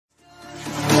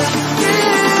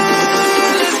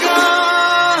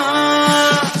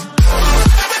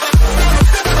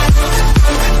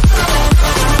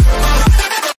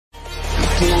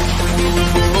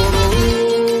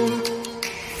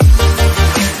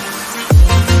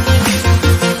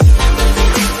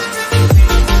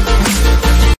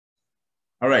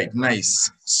right,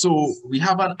 nice. So we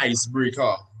have an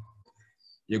icebreaker.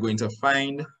 You're going to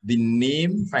find out the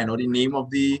name of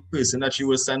the person that you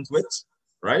were sent with,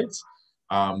 right?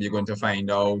 You're going to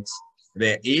find out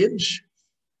their age,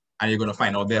 and you're going to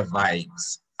find out their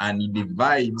vibes. And the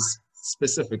vibes,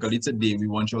 specifically today, we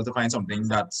want you to find something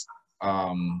that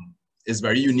is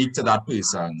very unique to that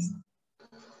person.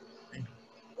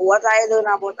 What I learned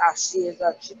about Ashley is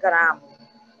that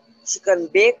she can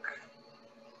bake.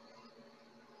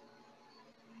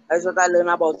 That's what I learned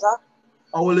about her.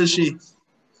 How old is she?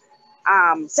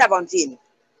 17.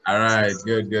 All right,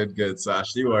 good. So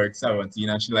Ashley works 17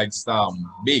 and she likes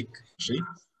bake. She?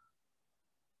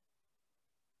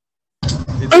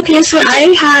 Okay, so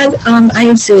I had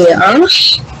Isaiah.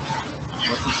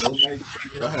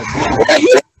 Go ahead.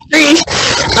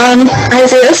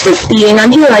 Isaiah's 15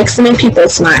 and he likes to make people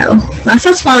smile. That's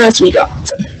as far as we got.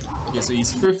 Okay, so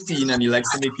he's 15 and he likes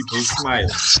to make people smile.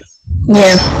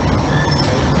 Yeah.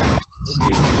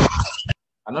 Okay.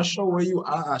 I'm not sure where you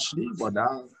are, Ashley, but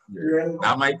that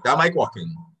mic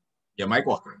working. Your mic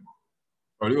working.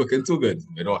 Probably working too good.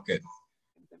 You're working.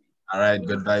 All right,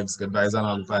 good vibes and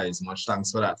all vibes. Much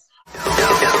thanks for that.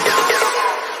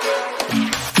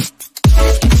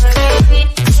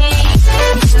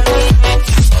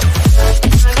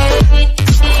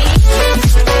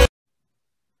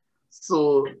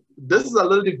 So this is a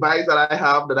little device that I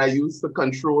have that I use to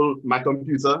control my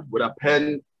computer with a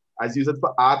pen. I use it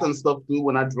for art and stuff too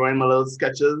when I draw my little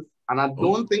sketches. And I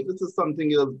don't think this is something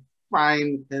you'll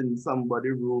find in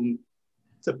somebody's room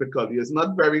typically. It's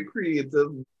not very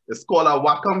creative. It's called a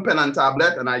Wacom pen and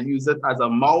tablet, and I use it as a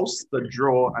mouse to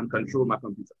draw and control my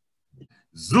computer.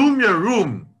 Zoom your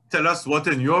room. Tell us what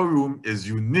in your room is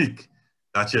unique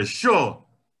that you're sure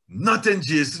not in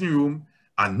Jason's room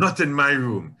and not in my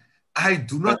room. I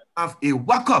do not have a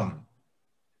Wacom.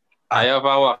 I have a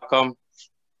Wacom.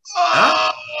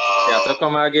 Huh? You have to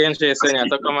come again, Jason. You have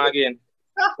to come again.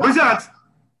 What's that?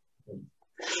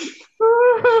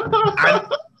 And,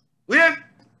 wait,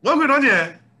 what's going on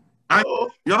here? And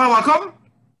you have a Wacom?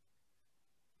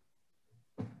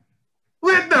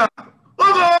 Wait now.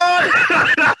 Oh God!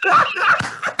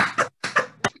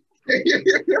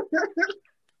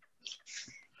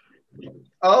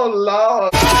 Oh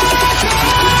Lord.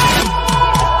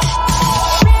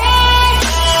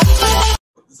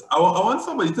 I want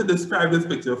somebody to describe this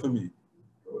picture for me.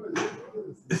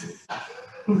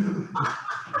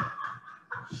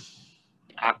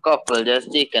 A couple just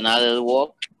taking a little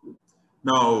walk.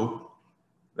 Now,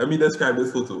 let me describe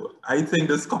this photo. I think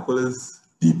this couple is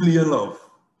deeply in love.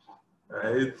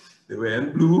 Right? They were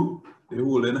in blue, they're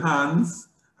holding hands.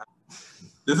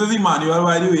 This is Emmanuel,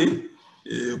 by the way,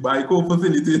 by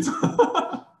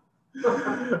co-facilitator.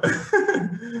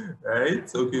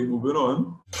 Right? Okay, moving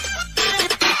on.